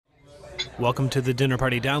Welcome to the Dinner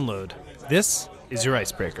Party Download. This is your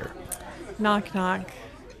icebreaker. Knock, knock.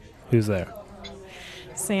 Who's there?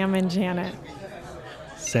 Sam and Janet.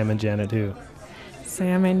 Sam and Janet who?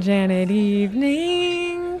 Sam and Janet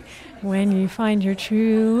evening, when you find your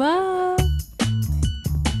true love.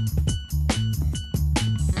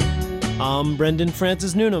 I'm Brendan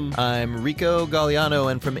Francis Noonan. I'm Rico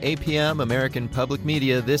Galliano, and from APM, American Public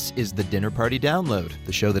Media, this is the Dinner Party Download,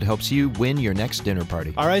 the show that helps you win your next dinner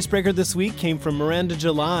party. Our icebreaker this week came from Miranda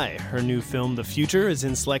July. Her new film, The Future, is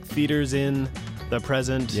in select theaters in the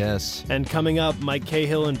present. Yes. And coming up, Mike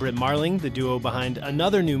Cahill and Brit Marling, the duo behind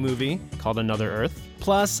another new movie called Another Earth.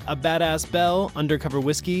 Plus, a badass Belle, undercover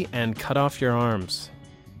whiskey, and cut off your arms.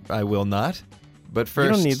 I will not. But first...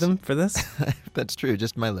 You don't need them for this. That's true,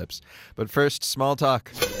 just my lips. But first, small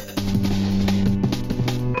talk.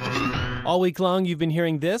 All week long, you've been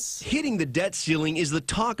hearing this. Hitting the debt ceiling is the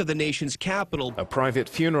talk of the nation's capital. A private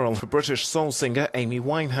funeral for British soul singer Amy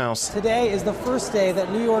Winehouse. Today is the first day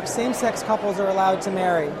that New York same-sex couples are allowed to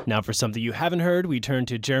marry. Now for something you haven't heard, we turn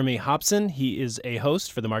to Jeremy Hobson. He is a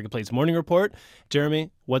host for the Marketplace Morning Report.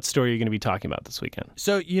 Jeremy, what story are you going to be talking about this weekend?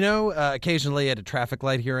 So, occasionally at a traffic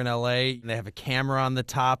light here in L.A., they have a camera on the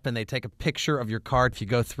top, and they take a picture of your car. If you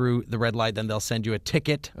go through the red light, then they'll send you a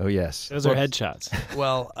ticket. Oh, yes. Those are headshots.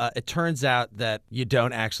 Well, it turns out that you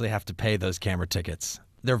don't actually have to pay those camera tickets.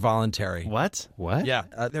 They're voluntary. What? Yeah.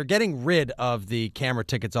 They're getting rid of the camera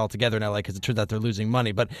tickets altogether in L.A. because it turns out they're losing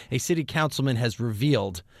money. But a city councilman has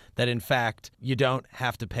revealed that, in fact, you don't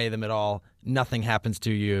have to pay them at all. Nothing happens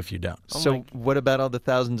to you if you don't. So what about all the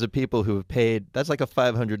thousands of people who have paid? That's like a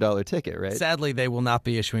 $500 ticket, right? Sadly, they will not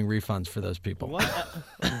be issuing refunds for those people.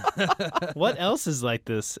 What else is like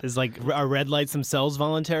this? Is are red lights themselves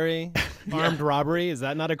voluntary? Armed robbery? Is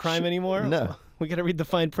that not a crime anymore? No. We got to read the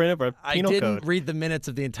fine print of our penal code. I didn't read the minutes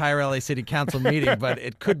of the entire LA City Council meeting, but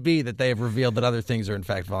it could be that they have revealed that other things are in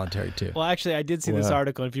fact voluntary too. Well, actually, I did see this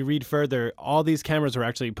article. If you read further, all these cameras were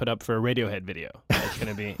actually put up for a Radiohead video that's going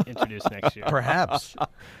to be introduced next year. Perhaps.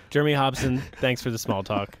 Jeremy Hobson, thanks for the small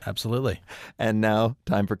talk. Absolutely. And now,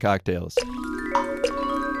 time for cocktails.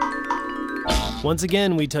 Once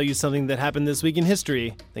again, we tell you something that happened this week in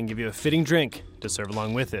history, then give you a fitting drink to serve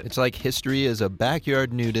along with it. It's like history is a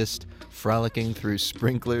backyard nudist frolicking through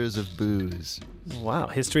sprinklers of booze. Wow,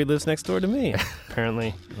 history lives next door to me,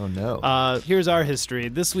 apparently. Oh, no. Here's our history.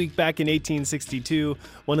 This week back in 1862,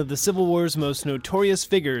 one of the Civil War's most notorious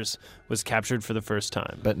figures was captured for the first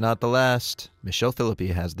time. But not the last. Michelle Philippi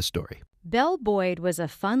has the story. Belle Boyd was a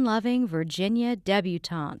fun-loving Virginia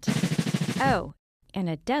debutante. Oh, and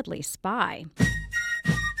a deadly spy.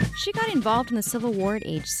 She got involved in the Civil War at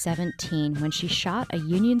age 17 when she shot a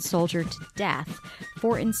Union soldier to death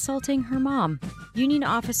for insulting her mom. Union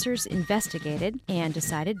officers investigated and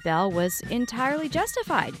decided Belle was entirely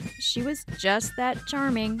justified. She was just that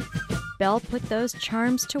charming. Belle put those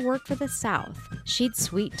charms to work for the South. She'd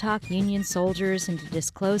sweet-talk Union soldiers into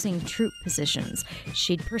disclosing troop positions.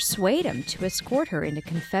 She'd persuade them to escort her into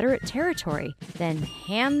Confederate territory, then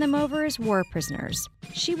hand them over as war prisoners.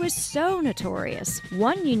 She was so notorious.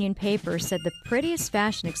 One Union paper said the prettiest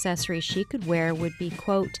fashion accessory she could wear would be,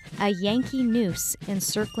 quote, a Yankee noose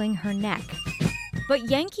encircling her neck. But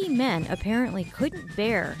Yankee men apparently couldn't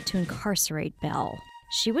bear to incarcerate Belle.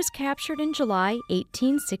 She was captured in July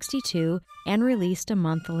 1862 and released a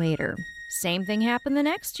month later. Same thing happened the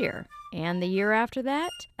next year. And the year after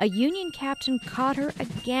that, a Union captain caught her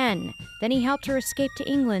again. Then he helped her escape to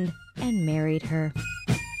England and married her.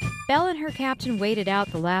 Belle and her captain waited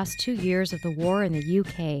out the last 2 years of the war in the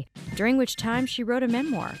UK, during which time she wrote a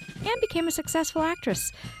memoir and became a successful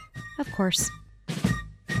actress. Of course.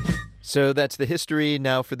 So that's the history.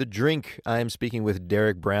 Now for the drink. I'm speaking with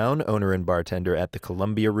Derek Brown, owner and bartender at the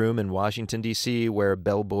Columbia Room in Washington, D.C., where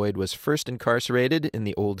Belle Boyd was first incarcerated in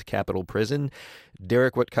the old Capitol Prison.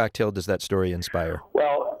 Derek, what cocktail does that story inspire?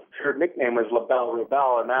 Well, her nickname was La Belle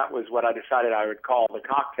Rebelle, and that was what I decided I would call the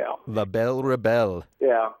cocktail. La Belle Rebelle.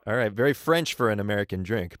 Yeah. All right. Very French for an American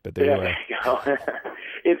drink, but there you are. There you go.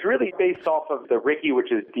 It's really based off of the Ricky,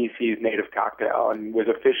 which is D.C.'s native cocktail, and was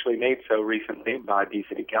officially made so recently by D.C.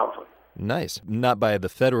 City Council. Nice. Not by the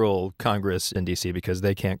federal Congress in D.C. because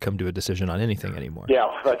they can't come to a decision on anything anymore. Yeah,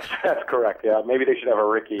 that's correct. Yeah, maybe they should have a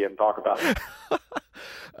Ricky and talk about it.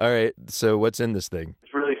 All right. So what's in this thing?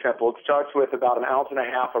 It's really simple. It starts with about 1.5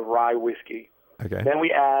 ounces of rye whiskey. Okay. Then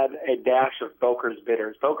we add a dash of Boker's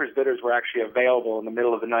bitters. Boker's bitters were actually available in the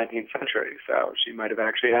middle of the 19th century, so she might have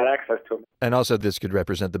actually had access to them. And also this could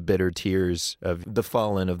represent the bitter tears of the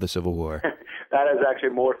fallen of the Civil War. That is actually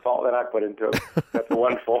more thought than I put into it. That's a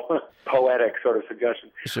wonderful poetic sort of suggestion.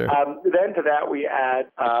 Sure. Then to that we add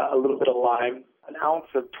a little bit of lime, an ounce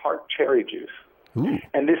of tart cherry juice. Ooh.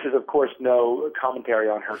 And this is, of course, no commentary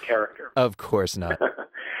on her character. Of course not.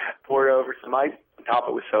 Pour it over some ice, top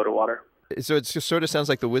it with soda water. So it just sort of sounds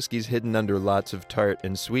like the whiskey's hidden under lots of tart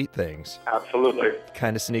and sweet things. Absolutely.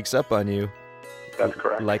 Kind of sneaks up on you. That's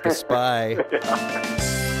correct. Like a spy.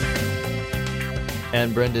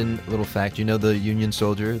 And Brendan, little fact, you know the Union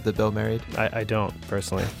soldier that Belle married? I don't,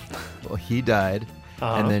 personally. Well, he died,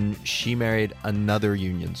 and then she married another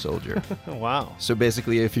Union soldier. Wow. So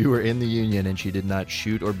basically, if you were in the Union and she did not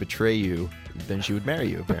shoot or betray you, then she would marry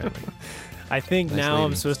you, apparently. I think Nice now lady.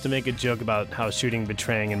 I'm supposed to make a joke about how shooting,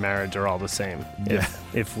 betraying, and marriage are all the same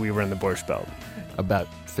if we were in the Borscht Belt. About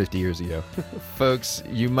 50 years ago. Folks,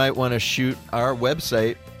 you might want to shoot our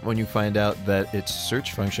website when you find out that its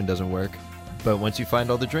search function doesn't work. But once you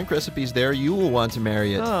find all the drink recipes there, you will want to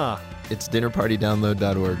marry it. It's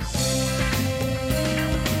dinnerpartydownload.org.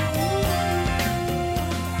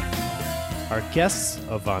 Our guests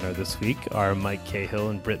of honor this week are Mike Cahill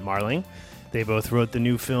and Brit Marling. They both wrote the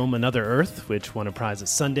new film Another Earth, which won a prize at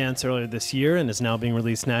Sundance earlier this year and is now being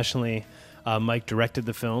released nationally. Mike directed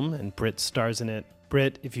the film, and Brit stars in it.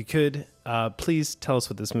 Brit, if you could, please tell us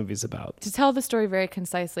what this movie's about. To tell the story very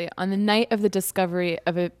concisely, on the night of the discovery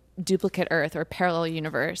of a duplicate Earth or parallel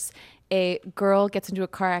universe, a girl gets into a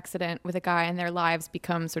car accident with a guy and their lives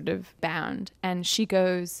become sort of bound. And she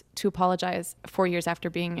goes to apologize 4 years after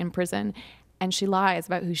being in prison, and she lies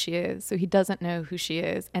about who she is. So he doesn't know who she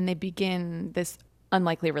is, and they begin this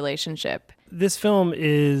unlikely relationship. This film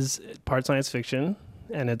is part science fiction,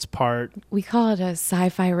 and it's part... We call it a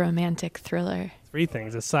sci-fi romantic thriller. Three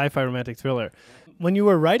things, a sci-fi romantic thriller. When you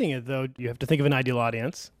were writing it, though, you have to think of an ideal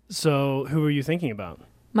audience. So who were you thinking about?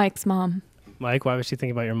 Mike's mom. Mike, why was she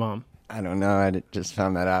thinking about your mom? I don't know. Just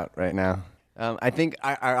found that out right now. I think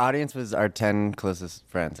our audience was our 10 closest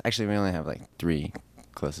friends. Actually, we only have like 3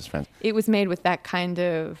 closest friends. It was made with that kind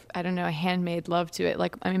of, I don't know, a handmade love to it.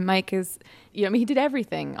 Like, I mean, Mike is, he did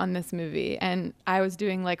everything on this movie. And I was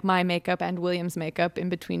doing like my makeup and William's makeup in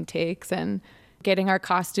between takes and getting our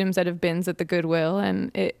costumes out of bins at the Goodwill.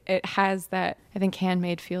 And it has that, I think,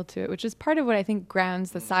 handmade feel to it, which is part of what I think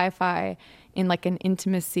grounds the sci-fi in like an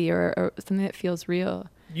intimacy or something that feels real.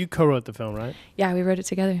 You co-wrote the film, right? Yeah, we wrote it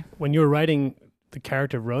together. When you were writing the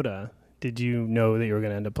character of Rhoda, did you know that you were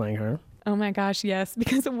going to end up playing her? Oh my gosh, yes.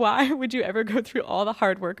 Because why would you ever go through all the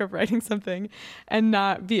hard work of writing something and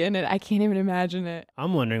not be in it? I can't even imagine it.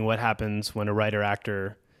 I'm wondering what happens when a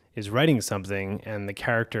writer-actor is writing something and the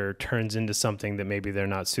character turns into something that maybe they're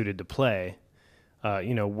not suited to play.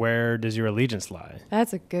 Where does your allegiance lie?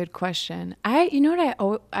 That's a good question.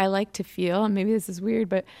 What I like to feel, and maybe this is weird,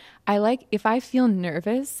 but if I feel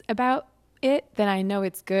nervous about it, then I know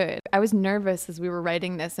it's good. I was nervous as we were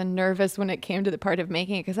writing this and nervous when it came to the part of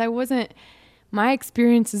making it because my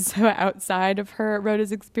experience is so outside of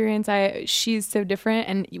Rhoda's experience. She's so different.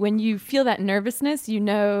 And when you feel that nervousness, you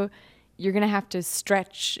know you're going to have to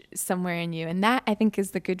stretch somewhere in you. And that, I think,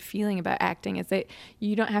 is the good feeling about acting, is that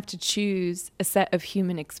you don't have to choose a set of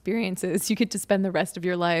human experiences. You get to spend the rest of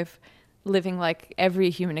your life living like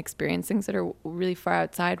every human experience, things that are really far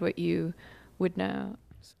outside what you would know.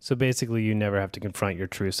 So basically, you never have to confront your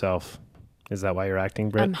true self. Is that why you're acting,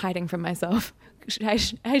 Brit? I'm hiding from myself. I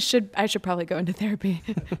should probably go into therapy.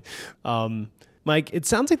 Mike, it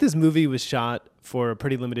sounds like this movie was shot for a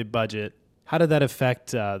pretty limited budget. How did that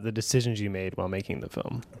affect the decisions you made while making the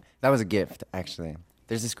film? That was a gift, actually.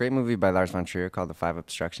 There's this great movie by Lars von Trier called The Five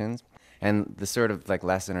Obstructions. And the sort of like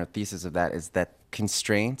lesson or thesis of that is that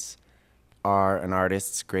constraints are an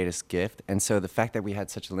artist's greatest gift. And so the fact that we had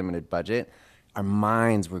such a limited budget, our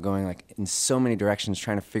minds were going like in so many directions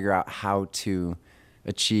trying to figure out how to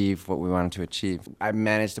achieve what we wanted to achieve. I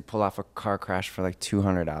managed to pull off a car crash for like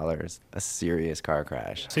 $200, a serious car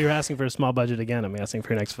crash. So you're asking for a small budget again. I'm asking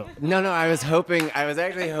for your next film. No, I was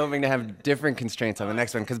actually hoping to have different constraints on the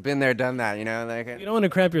next one because been there, done that, you know? Like, you don't want to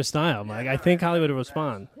cramp your style, Mike. I think Hollywood will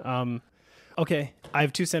respond. Okay, I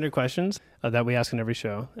have 2 standard questions that we ask in every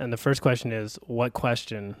show. And the first question is, what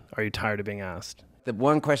question are you tired of being asked? The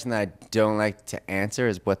one question that I don't like to answer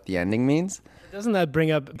is what the ending means. Doesn't that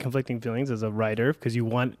bring up conflicting feelings as a writer? Because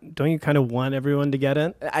don't you kind of want everyone to get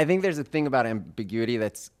it? I think there's a thing about ambiguity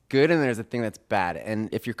that's good and there's a thing that's bad.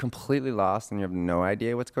 And if you're completely lost and you have no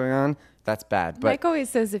idea what's going on, that's bad. But Mike always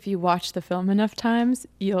says if you watch the film enough times,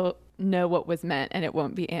 you'll know what was meant and it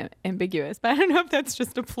won't be ambiguous. But I don't know if that's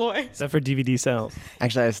just a ploy. Is that for DVD sales?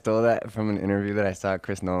 Actually, I stole that from an interview that I saw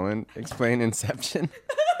Chris Nolan explain Inception.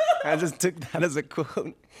 I just took that as a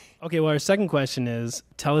quote. Okay, well, our second question is,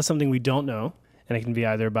 tell us something we don't know, and it can be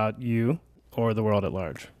either about you or the world at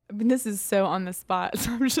large. I mean, this is so on the spot,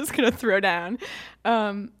 so I'm just going to throw down.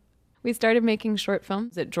 We started making short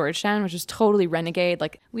films at Georgetown, which was totally renegade.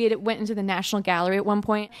 Like, went into the National Gallery at one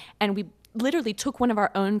point, and we literally took one of our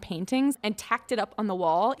own paintings and tacked it up on the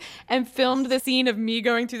wall and filmed the scene of me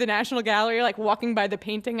going through the National Gallery, like walking by the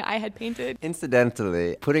painting I had painted.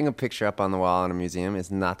 Incidentally, putting a picture up on the wall in a museum is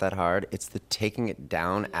not that hard. It's the taking it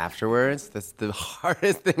down afterwards that's the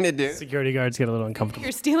hardest thing to do. Security guards get a little uncomfortable.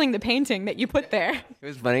 You're stealing the painting that you put there. It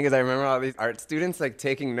was funny because I remember all these art students like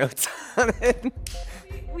taking notes on it.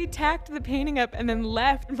 We tacked the painting up and then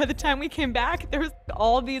left. And by the time we came back, there was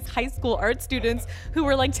all these high school art students who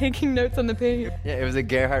were like taking notes on the page. Yeah, it was a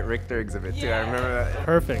Gerhard Richter exhibit too. I remember that.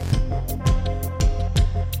 Perfect.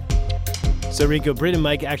 So Rico, Brit and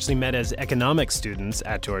Mike actually met as economics students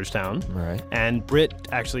at Georgetown. Right. And Brit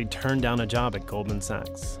actually turned down a job at Goldman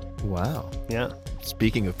Sachs. Wow. Yeah.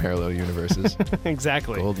 Speaking of parallel universes.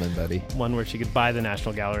 Exactly. Goldman, buddy. One where she could buy the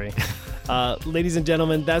National Gallery. Ladies and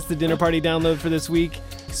gentlemen, that's the Dinner Party download for this week.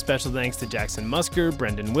 Special thanks to Jackson Musker,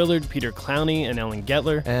 Brendan Willard, Peter Clowney, and Ellen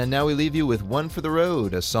Gettler. And now we leave you with One for the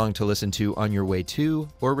Road, a song to listen to on your way to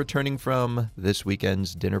or returning from this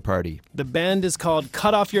weekend's dinner party. The band is called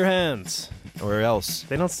Cut Off Your Hands. Or else.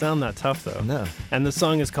 They don't sound that tough, though. No. And the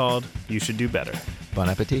song is called You Should Do Better. Bon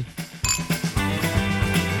appetit.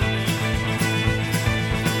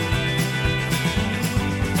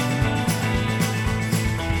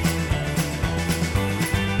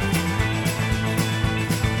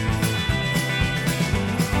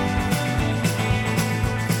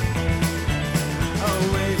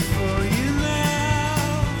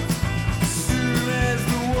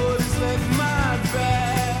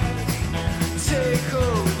 Take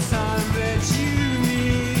all the time that you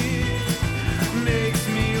need makes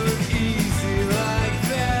me look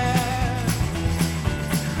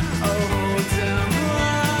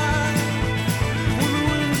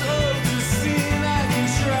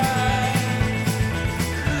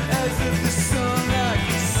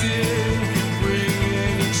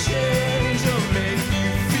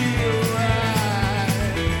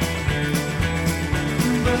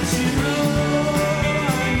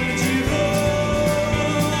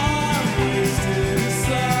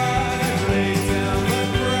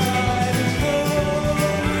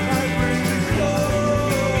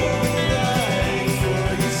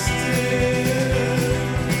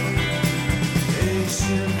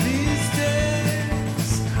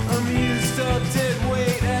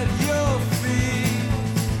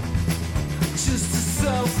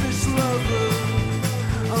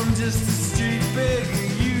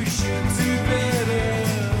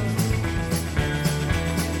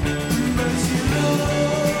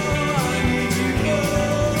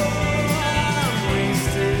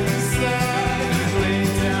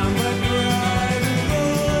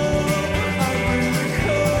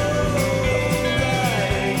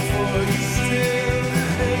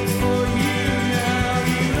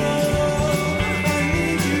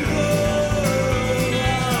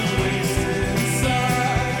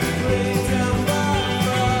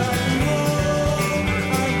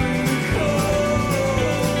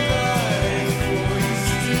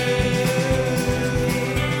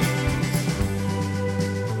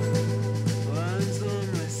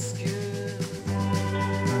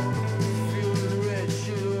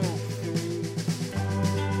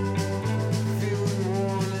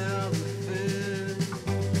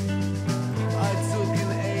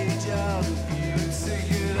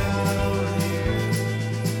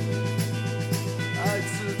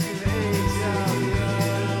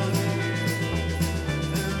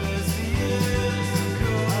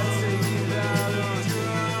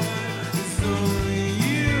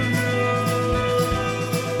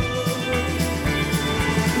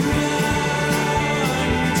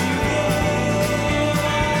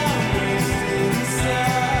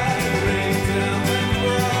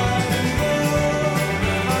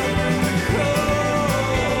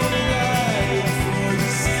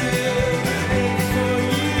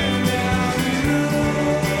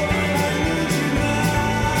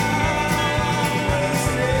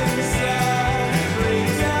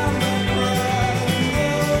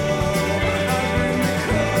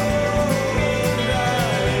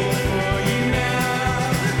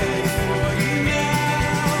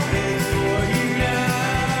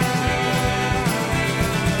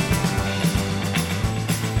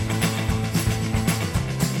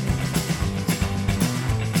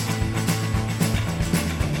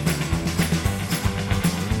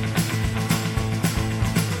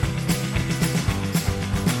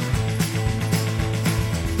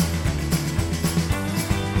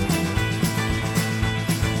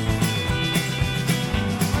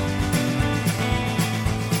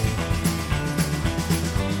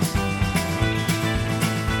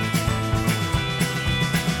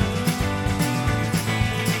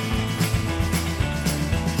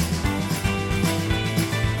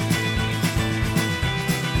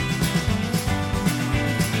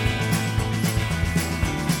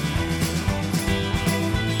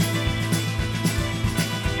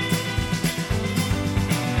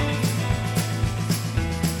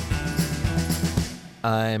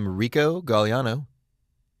I'm Rico Galliano.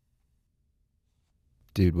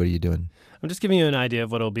 Dude, what are you doing? I'm just giving you an idea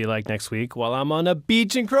of what it'll be like next week while I'm on a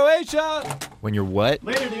beach in Croatia. When you're what?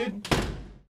 Later, dude.